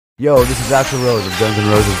Yo, this is Axl Rose of Guns N'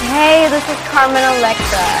 Roses. Hey, this is Carmen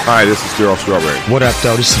Electra. Hi, this is Daryl Strawberry. What up,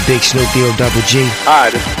 though? This is Big Snoop Double G.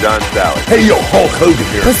 Hi, this is John Sally. Hey, yo, Hulk Hogan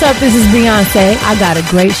here. What's up? This is Beyonce. I got a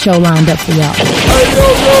great show lined up for y'all. Hey,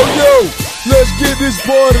 yo. Let's get this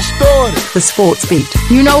party started. The Sports Beat.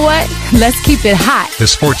 You know what? Let's keep it hot. The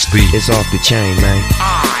Sports Beat. It's off the chain, man.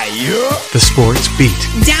 Yeah. The Sports Beat.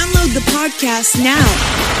 Download the podcast now.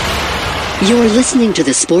 You're listening to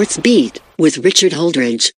The Sports Beat with Richard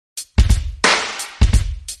Holdridge.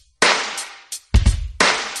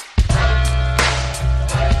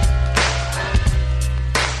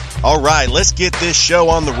 All right, let's get this show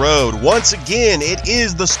on the road. Once again, it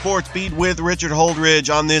is the Sports Beat with Richard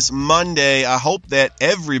Holdridge on this Monday. I hope that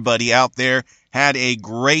everybody out there had a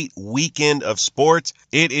great weekend of sports.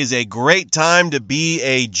 It is a great time to be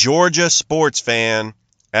a Georgia sports fan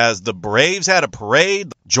as the Braves had a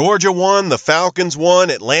parade. Georgia won, the Falcons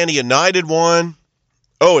won, Atlanta United won.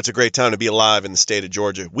 Oh, it's a great time to be alive in the state of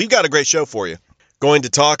Georgia. We've got a great show for you. Going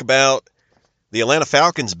to talk about the Atlanta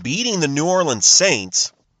Falcons beating the New Orleans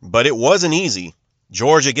Saints. But it wasn't easy.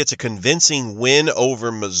 Georgia gets a convincing win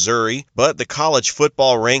over Missouri, but the college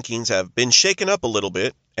football rankings have been shaken up a little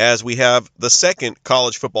bit as we have the second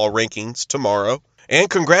college football rankings tomorrow. And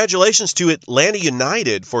congratulations to Atlanta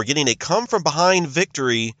United for getting a come-from-behind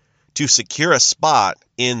victory to secure a spot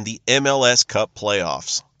in the MLS Cup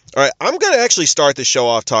playoffs. All right, I'm going to actually start the show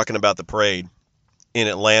off talking about the parade in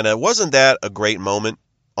Atlanta. Wasn't that a great moment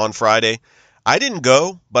on Friday? I didn't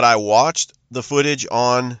go, but I watched the footage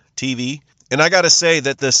on TV. And I got to say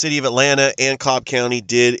that the city of Atlanta and Cobb County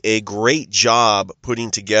did a great job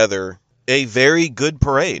putting together a very good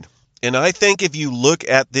parade. And I think if you look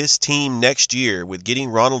at this team next year with getting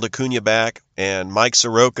Ronald Acuna back and Mike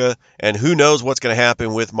Soroka, and who knows what's going to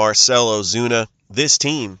happen with Marcelo Zuna, this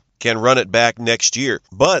team can run it back next year.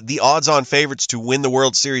 But the odds-on favorites to win the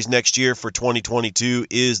World Series next year for 2022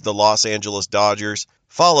 is the Los Angeles Dodgers,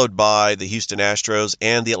 followed by the Houston Astros,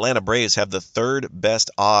 and the Atlanta Braves have the third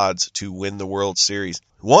best odds to win the World Series.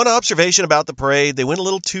 One observation about the parade, they went a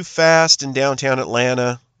little too fast in downtown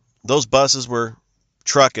Atlanta. Those buses were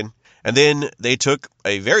trucking, and then they took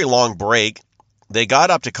a very long break. They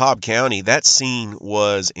got up to Cobb County. That scene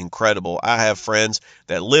was incredible. I have friends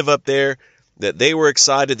that live up there, that they were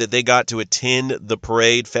excited that they got to attend the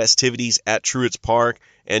parade festivities at Truett's Park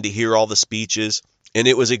and to hear all the speeches. And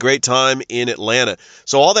it was a great time in Atlanta.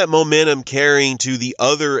 So all that momentum carrying to the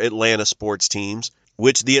other Atlanta sports teams,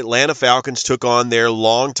 which the Atlanta Falcons took on their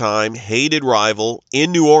longtime hated rival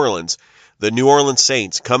in New Orleans, the New Orleans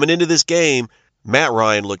Saints. Coming into this game, Matt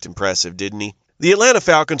Ryan looked impressive, didn't he? The Atlanta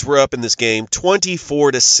Falcons were up in this game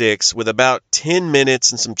 24-6 with about 10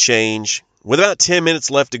 minutes and some change. With about 10 minutes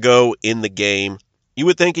left to go in the game, you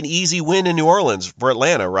would think an easy win in New Orleans for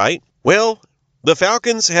Atlanta, right? Well, the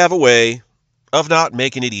Falcons have a way of not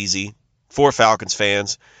making it easy for Falcons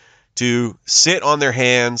fans to sit on their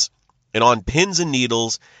hands and on pins and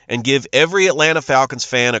needles and give every Atlanta Falcons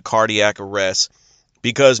fan a cardiac arrest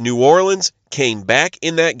because New Orleans came back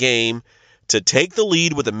in that game to take the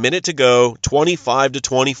lead with a minute to go,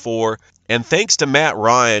 25-24, and thanks to Matt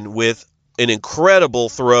Ryan with an incredible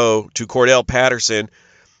throw to Cordell Patterson,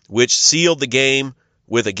 which sealed the game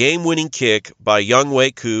with a game-winning kick by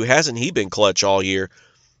Younghoe Koo. Hasn't he been clutch all year?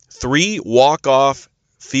 3 walk-off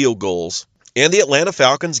field goals. And the Atlanta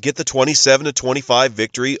Falcons get the 27-25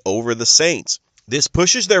 victory over the Saints. This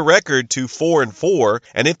pushes their record to 4-4,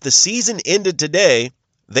 and if the season ended today,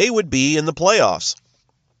 they would be in the playoffs.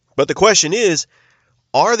 But the question is,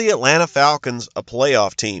 are the Atlanta Falcons a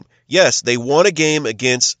playoff team? Yes, they won a game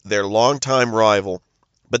against their longtime rival,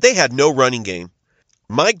 but they had no running game.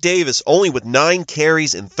 Mike Davis only with 9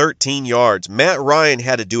 carries and 13 yards. Matt Ryan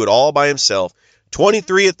had to do it all by himself.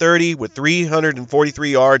 23-30 with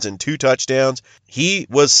 343 yards and 2 touchdowns. He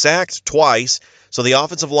was sacked twice, so the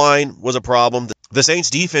offensive line was a problem. The Saints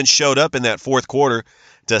defense showed up in that fourth quarter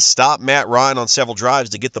to stop Matt Ryan on several drives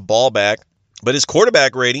to get the ball back. But his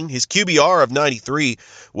quarterback rating, his QBR of 93,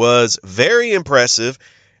 was very impressive.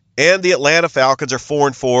 And the Atlanta Falcons are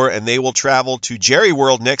 4-4, and they will travel to Jerry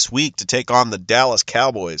World next week to take on the Dallas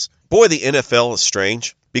Cowboys. Boy, the NFL is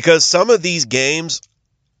strange, because some of these games,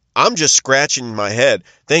 I'm just scratching my head,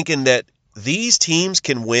 thinking that these teams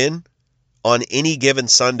can win on any given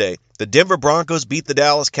Sunday. The Denver Broncos beat the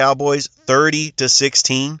Dallas Cowboys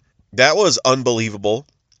 30-16. That was unbelievable.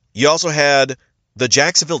 You also had the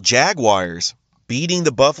Jacksonville Jaguars beating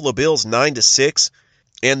the Buffalo Bills 9-6.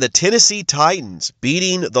 And the Tennessee Titans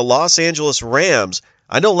beating the Los Angeles Rams.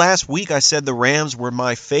 I know last week I said the Rams were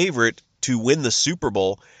my favorite to win the Super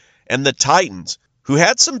Bowl. And the Titans, who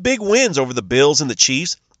had some big wins over the Bills and the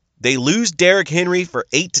Chiefs, They lose Derrick Henry for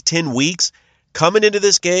 8 to 10 weeks. Coming into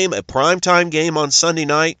this game, a primetime game on Sunday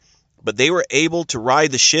night, but they were able to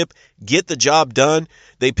ride the ship, get the job done.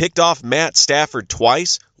 They picked off Matt Stafford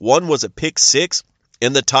twice. One was a pick six,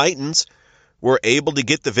 and the Titans were able to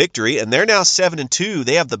get the victory, and they're now 7-2.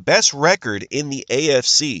 They have the best record in the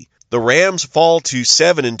AFC. The Rams fall to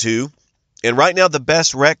 7-2, and right now the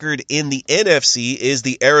best record in the NFC is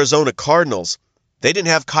the Arizona Cardinals. They didn't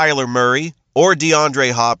have Kyler Murray or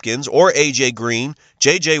DeAndre Hopkins or A.J. Green.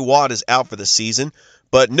 J.J. Watt is out for the season,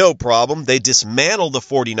 but no problem. They dismantled the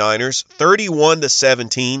 49ers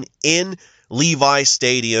 31-17 in Levi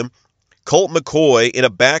Stadium. Colt McCoy, in a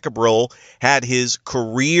backup role, had his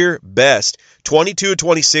career best,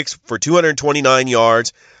 22-26 for 229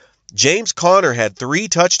 yards. James Conner had 3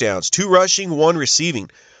 touchdowns, 2 rushing, 1 receiving.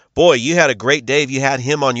 Boy, you had a great day if you had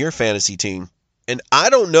him on your fantasy team. And I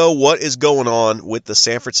don't know what is going on with the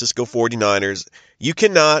San Francisco 49ers. You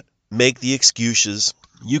cannot make the excuses.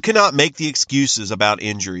 You cannot make the excuses about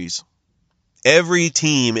injuries. Every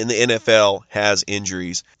team in the NFL has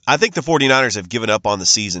injuries. I think the 49ers have given up on the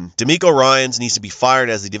season. DeMeco Ryans needs to be fired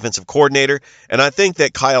as the defensive coordinator, and I think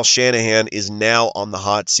that Kyle Shanahan is now on the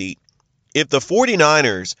hot seat. If the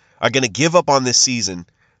 49ers are going to give up on this season,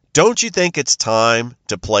 don't you think it's time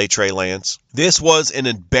to play Trey Lance? This was an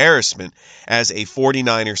embarrassment as a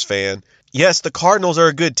 49ers fan. Yes, the Cardinals are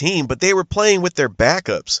a good team, but they were playing with their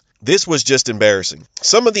backups. This was just embarrassing.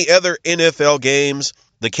 Some of the other NFL games,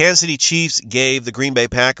 the Kansas City Chiefs gave the Green Bay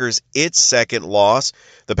Packers its second loss.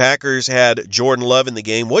 The Packers had Jordan Love in the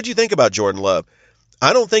game. What do you think about Jordan Love?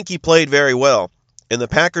 I don't think he played very well, and the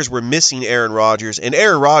Packers were missing Aaron Rodgers, and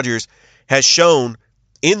Aaron Rodgers has shown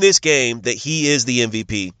in this game that he is the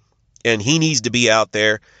MVP, and he needs to be out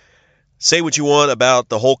there. Say what you want about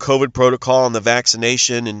the whole COVID protocol and the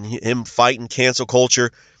vaccination and him fighting cancel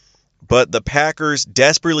culture, but the Packers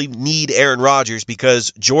desperately need Aaron Rodgers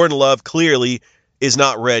because Jordan Love clearly is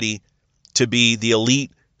not ready to be the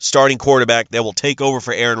elite starting quarterback that will take over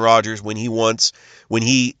for Aaron Rodgers when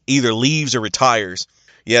he either leaves or retires.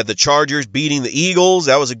 You had the Chargers beating the Eagles.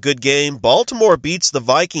 That was a good game. Baltimore beats the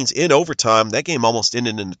Vikings in overtime. That game almost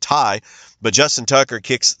ended in a tie, but Justin Tucker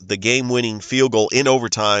kicks the game-winning field goal in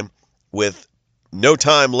overtime with no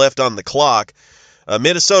time left on the clock.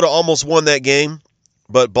 Minnesota almost won that game,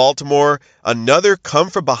 but Baltimore, another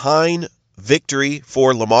come-from-behind victory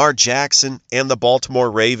for Lamar Jackson and the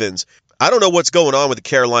Baltimore Ravens. I don't know what's going on with the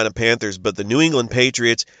Carolina Panthers, but the New England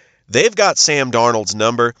Patriots, they've got Sam Darnold's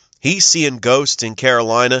number. He's seeing ghosts in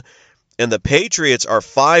Carolina, and the Patriots are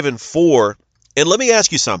 5-4. And let me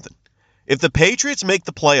ask you something. If the Patriots make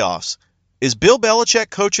the playoffs, is Bill Belichick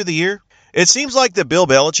Coach of the Year? It seems like that Bill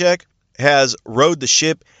Belichick has rode the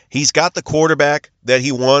ship. He's got the quarterback that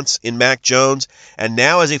he wants in Mac Jones, and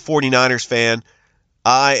now as a 49ers fan,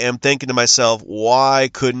 I am thinking to myself, why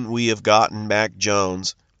couldn't we have gotten Mac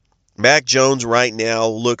Jones? Mac Jones right now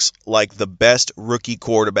looks like the best rookie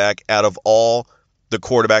quarterback out of all the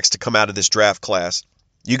quarterbacks to come out of this draft class.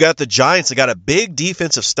 You got the Giants that got a big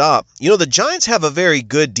defensive stop. You know, the Giants have a very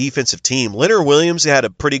good defensive team. Leonard Williams had a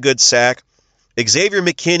pretty good sack. Xavier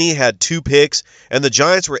McKinney had 2 picks, and the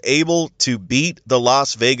Giants were able to beat the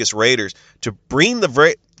Las Vegas Raiders to bring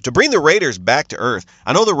the Raiders back to earth.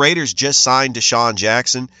 I know the Raiders just signed Deshaun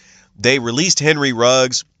Jackson. They released Henry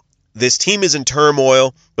Ruggs. This team is in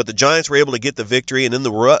turmoil, but the Giants were able to get the victory, and then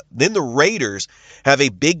the Raiders have a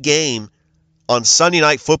big game on Sunday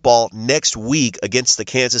Night Football next week against the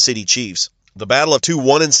Kansas City Chiefs. The battle of 2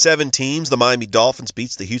 1-7 teams, the Miami Dolphins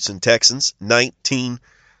beats the Houston Texans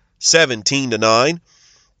 19-17-9.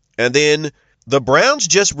 And then the Browns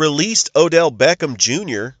just released Odell Beckham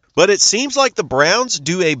Jr., but it seems like the Browns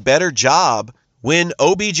do a better job when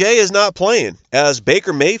OBJ is not playing, as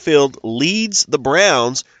Baker Mayfield leads the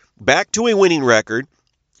Browns back to a winning record.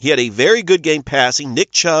 He had a very good game passing.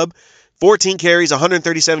 Nick Chubb, 14 carries,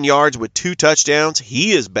 137 yards with 2 touchdowns.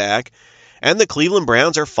 He is back. And the Cleveland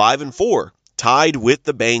Browns are 5-4, tied with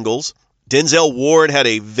the Bengals. Denzel Ward had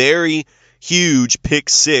a very huge pick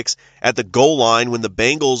 6 at the goal line when the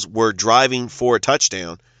Bengals were driving for a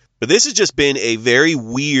touchdown. But this has just been a very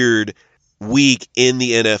weird week in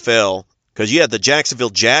the NFL because you had the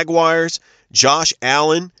Jacksonville Jaguars, Josh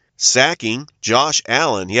Allen sacking Josh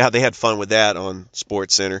Allen. Yeah, they had fun with that on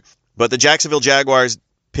SportsCenter. But the Jacksonville Jaguars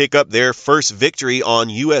pick up their first victory on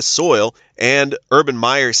U.S. soil, and Urban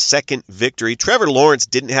Meyer's second victory. Trevor Lawrence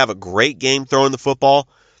didn't have a great game throwing the football,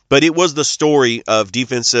 but it was the story of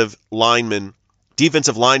defensive linebacker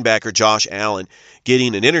Josh Allen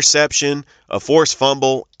getting an interception, a forced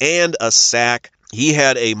fumble, and a sack. He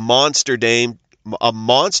had a monster game.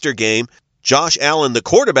 Josh Allen, the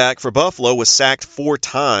quarterback for Buffalo, was sacked 4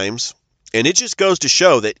 times. And it just goes to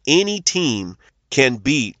show that any team can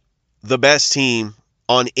beat the best team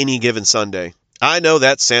on any given Sunday. I know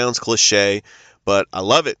that sounds cliche, but I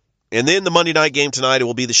love it. And then the Monday night game tonight, it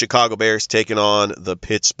will be the Chicago Bears taking on the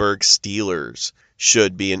Pittsburgh Steelers.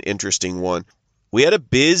 Should be an interesting one. We had a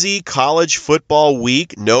busy college football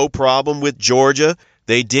week. No problem with Georgia.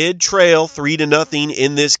 They did trail 3-0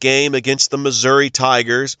 in this game against the Missouri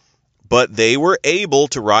Tigers, but they were able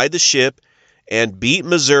to ride the ship and beat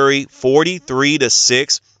Missouri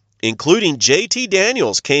 43-6, including JT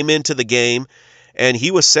Daniels came into the game, and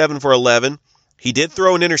he was 7 for 11. He did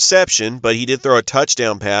throw an interception, but he did throw a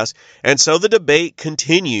touchdown pass. And so the debate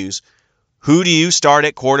continues. Who do you start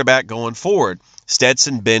at quarterback going forward?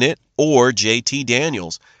 Stetson Bennett or JT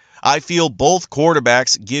Daniels? I feel both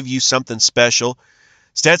quarterbacks give you something special.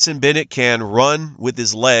 Stetson Bennett can run with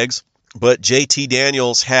his legs, but JT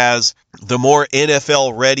Daniels has the more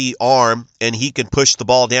NFL-ready arm, and he can push the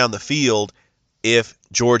ball down the field if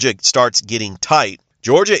Georgia starts getting tight.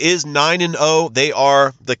 Georgia is 9-0. They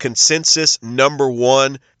are the consensus number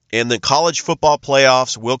 1, and the college football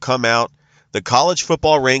playoffs will come out. The college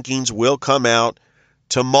football rankings will come out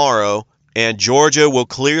tomorrow, and Georgia will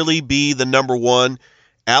clearly be the number 1.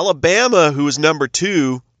 Alabama, who is number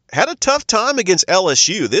 2, had a tough time against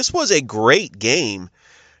LSU. This was a great game.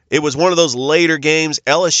 It was one of those later games.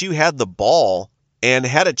 LSU had the ball and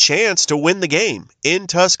had a chance to win the game in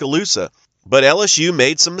Tuscaloosa, but LSU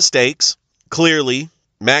made some mistakes. Clearly,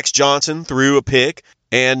 Max Johnson threw a pick,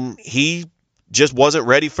 and he just wasn't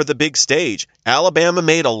ready for the big stage. Alabama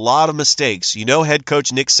made a lot of mistakes. You know, head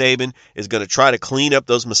coach Nick Saban is going to try to clean up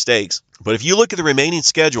those mistakes. But if you look at the remaining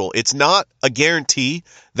schedule, it's not a guarantee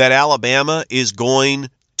that Alabama is going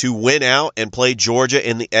to win out and play Georgia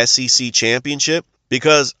in the SEC championship,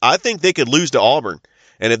 because I think they could lose to Auburn.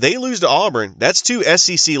 And if they lose to Auburn, that's 2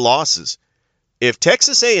 SEC losses. If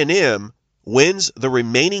Texas A&M wins the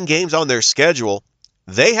remaining games on their schedule,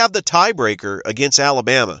 they have the tiebreaker against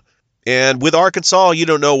Alabama. And with Arkansas, you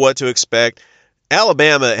don't know what to expect.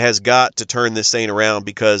 Alabama has got to turn this thing around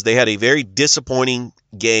because they had a very disappointing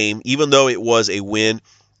game, even though it was a win.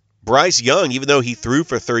 Bryce Young, even though he threw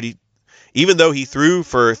for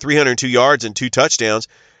 302 yards and 2 touchdowns,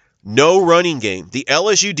 no running game. The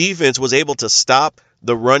LSU defense was able to stop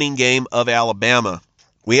the running game of Alabama.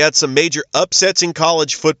 We had some major upsets in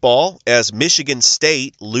college football as Michigan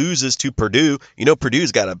State loses to Purdue. You know,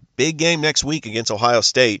 Purdue's got a big game next week against Ohio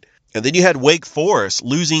State. And then you had Wake Forest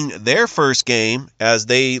losing their first game as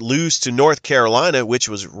they lose to North Carolina, which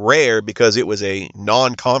was rare because it was a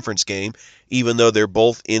non-conference game, even though they're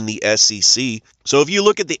both in the SEC. So if you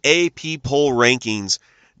look at the AP poll rankings,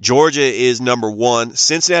 Georgia is number 1.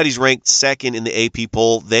 Cincinnati's ranked 2nd in the AP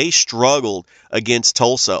poll. They struggled against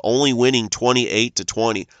Tulsa, only winning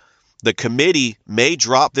 28-20. The committee may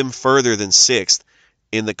drop them further than 6th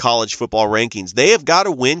in the college football rankings. They have got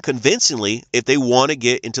to win convincingly if they want to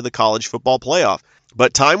get into the college football playoff.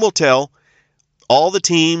 But time will tell. All the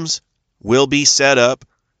teams will be set up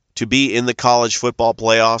to be in the college football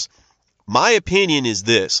playoffs. My opinion is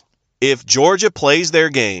this. If Georgia plays their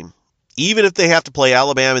game, even if they have to play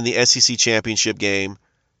Alabama in the SEC championship game,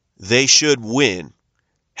 they should win.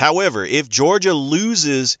 However, if Georgia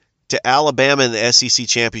loses to Alabama in the SEC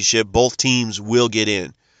championship, both teams will get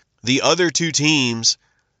in. The other 2 teams,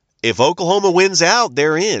 if Oklahoma wins out,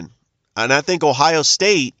 they're in. And I think Ohio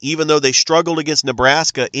State, even though they struggled against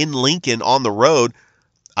Nebraska in Lincoln on the road,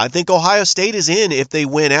 I think Ohio State is in if they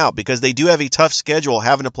win out because they do have a tough schedule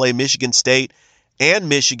having to play Michigan State and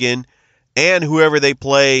Michigan and whoever they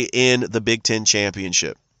play in the Big Ten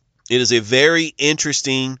championship. It is a very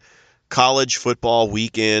interesting college football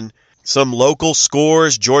weekend. Some local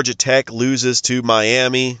scores. Georgia Tech loses to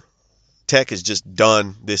Miami. Tech is just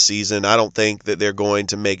done this season. I don't think that they're going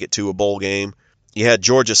to make it to a bowl game. You had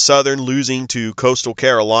Georgia Southern losing to Coastal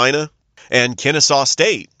Carolina. And Kennesaw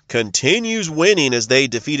State continues winning as they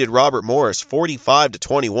defeated Robert Morris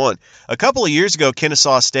 45-21. A couple of years ago,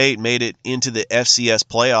 Kennesaw State made it into the FCS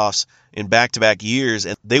playoffs in back-to-back years,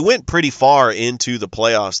 and they went pretty far into the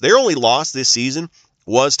playoffs. Their only loss this season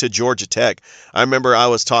was to Georgia Tech. I remember I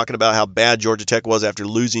was talking about how bad Georgia Tech was after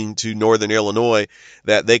losing to Northern Illinois,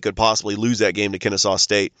 that they could possibly lose that game to Kennesaw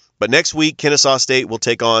State. But next week, Kennesaw State will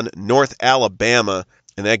take on North Alabama,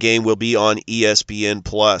 and that game will be on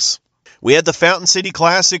ESPN+. We had the Fountain City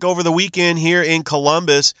Classic over the weekend here in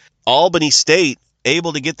Columbus. Albany State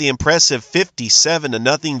able to get the impressive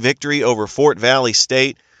 57-0 victory over Fort Valley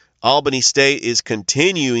State. Albany State is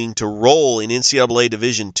continuing to roll in NCAA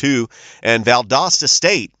Division II, and Valdosta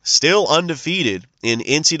State still undefeated in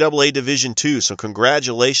NCAA Division II, so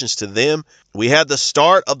congratulations to them. We had the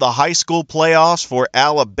start of the high school playoffs for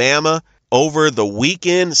Alabama over the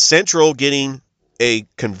weekend. Central getting a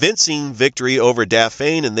convincing victory over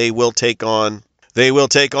Daphne, and they will take on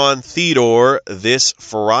Theodore this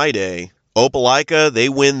Friday. Opelika, they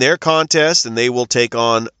win their contest, and they will take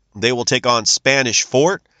on Spanish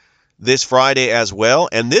Fort this Friday as well.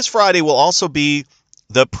 And this Friday will also be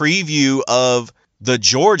the preview of the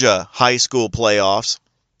Georgia high school playoffs,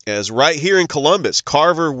 as right here in Columbus,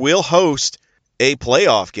 Carver will host a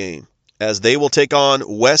playoff game as they will take on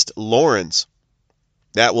West Lawrence.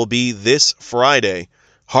 That will be this Friday.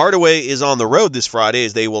 Hardaway is on the road this Friday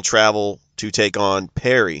as they will travel to take on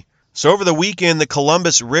Perry. So over the weekend, the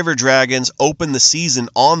Columbus River Dragons opened the season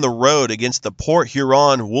on the road against the Port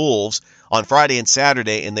Huron Wolves on Friday and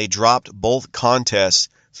Saturday, and they dropped both contests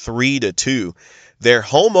 3-2. Their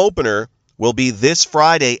home opener will be this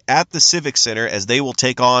Friday at the Civic Center as they will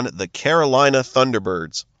take on the Carolina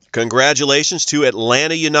Thunderbirds. Congratulations to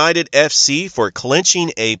Atlanta United FC for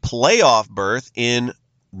clinching a playoff berth in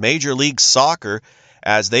Major League Soccer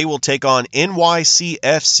as they will take on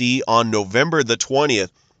NYCFC on November the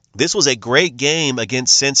 20th. This was a great game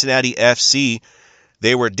against Cincinnati FC.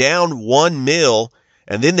 They were down 1-0,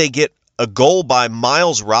 and then they get a goal by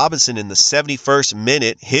Miles Robinson in the 71st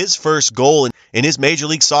minute, his first goal in his Major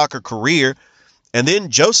League Soccer career. And then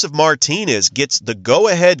Joseph Martinez gets the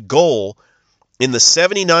go-ahead goal in the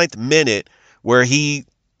 79th minute where he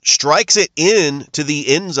strikes it into the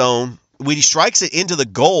end zone. When he strikes it into the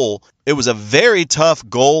goal, it was a very tough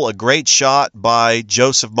goal, a great shot by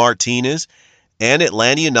Joseph Martinez. And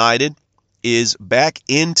Atlanta United is back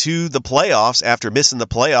into the playoffs after missing the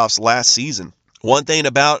playoffs last season. One thing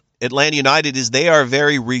about Atlanta United is they are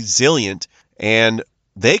very resilient, and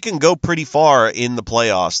they can go pretty far in the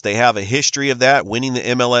playoffs. They have a history of that, winning the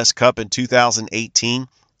MLS Cup in 2018,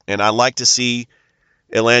 and I like to see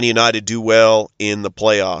Atlanta United do well in the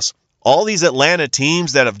playoffs. All these Atlanta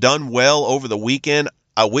teams that have done well over the weekend,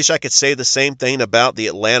 I wish I could say the same thing about the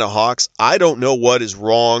Atlanta Hawks. I don't know what is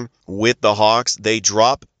wrong with the Hawks. They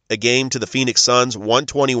drop a game to the Phoenix Suns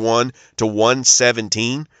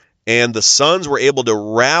 121-117, and the Suns were able to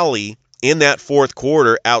rally in that fourth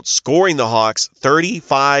quarter, outscoring the Hawks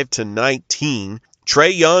 35-19.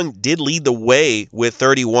 Trae Young did lead the way with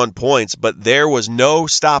 31 points, but there was no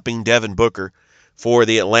stopping Devin Booker for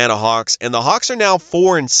the Atlanta Hawks. And the Hawks are now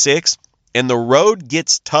 4-6, and the road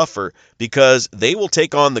gets tougher because they will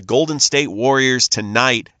take on the Golden State Warriors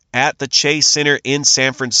tonight at the Chase Center in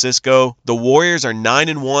San Francisco. The Warriors are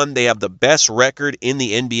 9-1. They have the best record in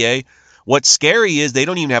the NBA. What's scary is they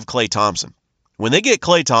don't even have Klay Thompson. When they get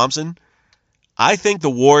Klay Thompson, I think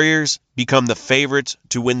the Warriors become the favorites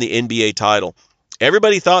to win the NBA title.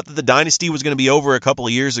 Everybody thought that the dynasty was going to be over a couple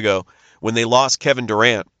of years ago when they lost Kevin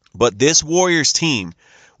Durant. But this Warriors team,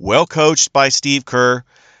 well coached by Steve Kerr,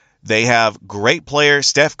 they have great players.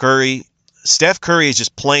 Steph Curry is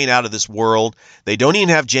just playing out of this world. They don't even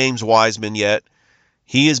have James Wiseman yet.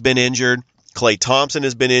 He has been injured. Klay Thompson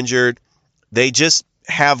has been injured. They just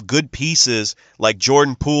have good pieces like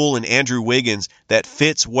Jordan Poole and Andrew Wiggins that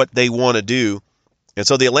fits what they want to do. And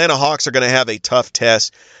so the Atlanta Hawks are going to have a tough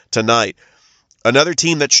test tonight. Another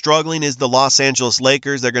team that's struggling is the Los Angeles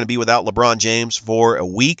Lakers. They're going to be without LeBron James for a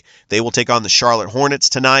week. They will take on the Charlotte Hornets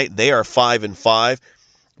tonight. They are 5-5.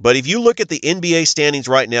 But if you look at the NBA standings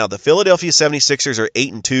right now, the Philadelphia 76ers are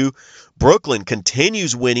 8-2. Brooklyn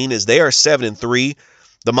continues winning as they are 7-3.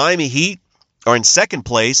 The Miami Heat are in second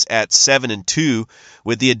place at 7-2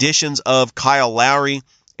 with the additions of Kyle Lowry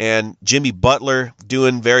and Jimmy Butler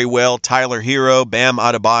doing very well. Tyler Hero, Bam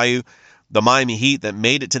Adebayo. The Miami Heat that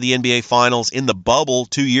made it to the NBA Finals in the bubble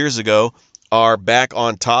 2 years ago are back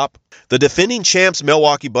on top. The defending champs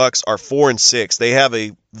Milwaukee Bucks are 4-6. They have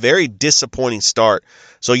a very disappointing start.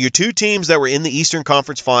 So your two teams that were in the Eastern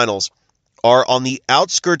Conference Finals are on the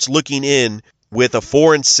outskirts looking in with a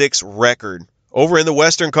 4-6 record. Over in the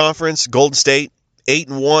Western Conference, Golden State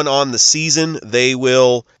 8-1 on the season. They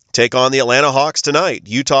will take on the Atlanta Hawks tonight.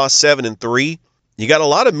 Utah 7-3. You got a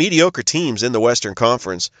lot of mediocre teams in the Western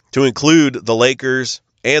Conference, to include the Lakers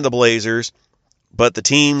and the Blazers, but the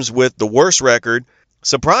teams with the worst record,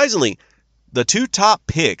 surprisingly, the two top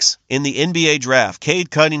picks in the NBA draft,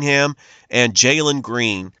 Cade Cunningham and Jalen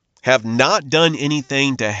Green, have not done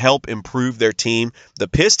anything to help improve their team. The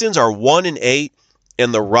Pistons are 1-8,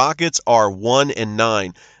 and the Rockets are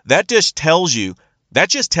 1-9. That just tells you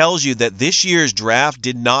that this year's draft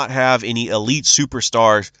did not have any elite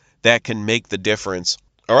superstars that can make the difference.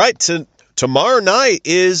 All right, to tomorrow night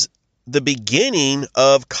is the beginning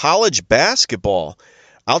of college basketball.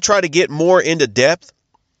 I'll try to get more into depth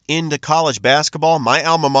into college basketball. My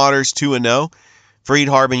alma mater is 2-0,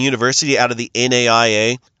 Freed-Hardeman University out of the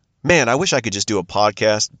NAIA. Man, I wish I could just do a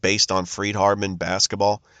podcast based on Freed-Hardeman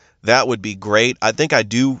basketball. That would be great. I think I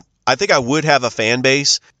would have a fan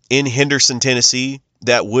base in Henderson, Tennessee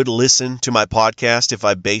that would listen to my podcast if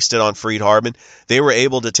I based it on Freed-Hardeman. They were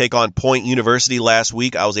able to take on Point University last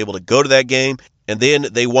week. I was able to go to that game, and then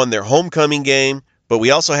they won their homecoming game. But we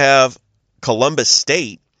also have Columbus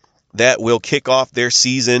State that will kick off their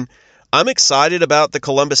season. I'm excited about the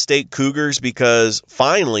Columbus State Cougars because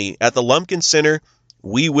finally at the Lumpkin Center,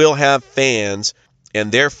 we will have fans,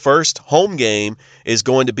 and their first home game is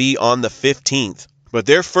going to be on the 15th. But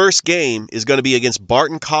their first game is going to be against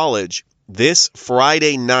Barton College this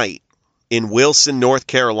Friday night in Wilson, North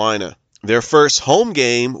Carolina. Their first home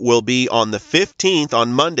game will be on the 15th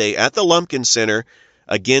on Monday at the Lumpkin Center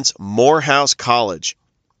against Morehouse College.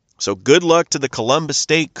 So good luck to the Columbus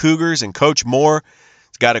State Cougars and Coach Moore.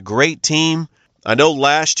 He's got a great team. I know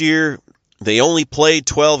last year they only played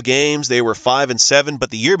 12 games. They were 5-7, but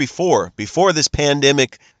the year before this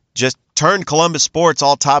pandemic just turned Columbus sports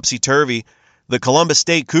all topsy-turvy, the Columbus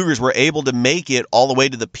State Cougars were able to make it all the way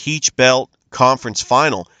to the Peach Belt Conference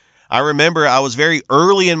Final. I remember I was very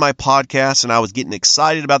early in my podcast and I was getting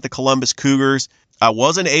excited about the Columbus Cougars. I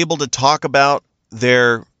wasn't able to talk about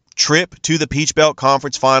their trip to the Peach Belt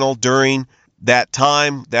Conference Final during that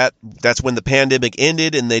time. That's when the pandemic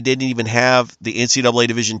ended and they didn't even have the NCAA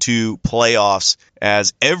Division II playoffs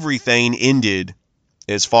as everything ended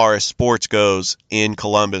as far as sports goes in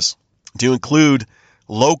Columbus, to include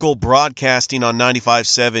local broadcasting on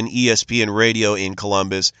 95.7 ESPN radio in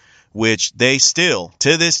Columbus, which they still,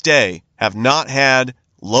 to this day, have not had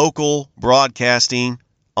local broadcasting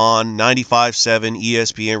on 95.7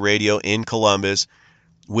 ESPN radio in Columbus,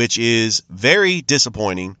 which is very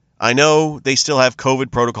disappointing. I know they still have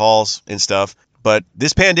COVID protocols and stuff, but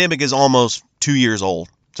this pandemic is almost 2 years old.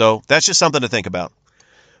 So that's just something to think about.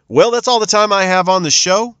 Well, that's all the time I have on the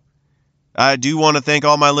show. I do want to thank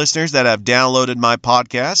all my listeners that have downloaded my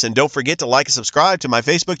podcast. And don't forget to like and subscribe to my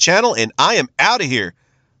Facebook channel. And I am out of here.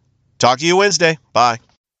 Talk to you Wednesday. Bye.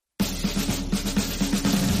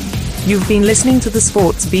 You've been listening to The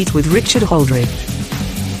Sports Beat with Richard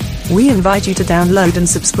Holdridge. We invite you to download and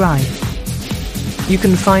subscribe. You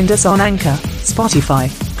can find us on Anchor, Spotify,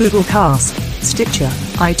 Google Cast, Stitcher,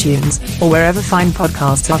 iTunes, or wherever fine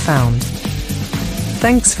podcasts are found.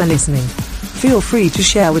 Thanks for listening. Feel free to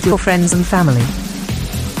share with your friends and family.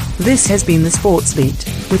 This has been The Sports Beat,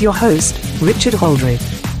 with your host, Richard Holdridge.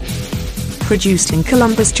 Produced in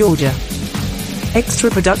Columbus, Georgia.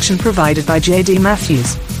 Extra production provided by J.D.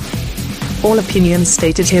 Matthews. All opinions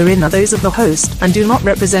stated herein are those of the host and do not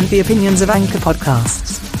represent the opinions of Anchor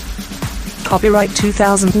Podcasts. Copyright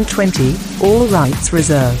 2020, all rights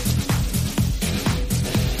reserved.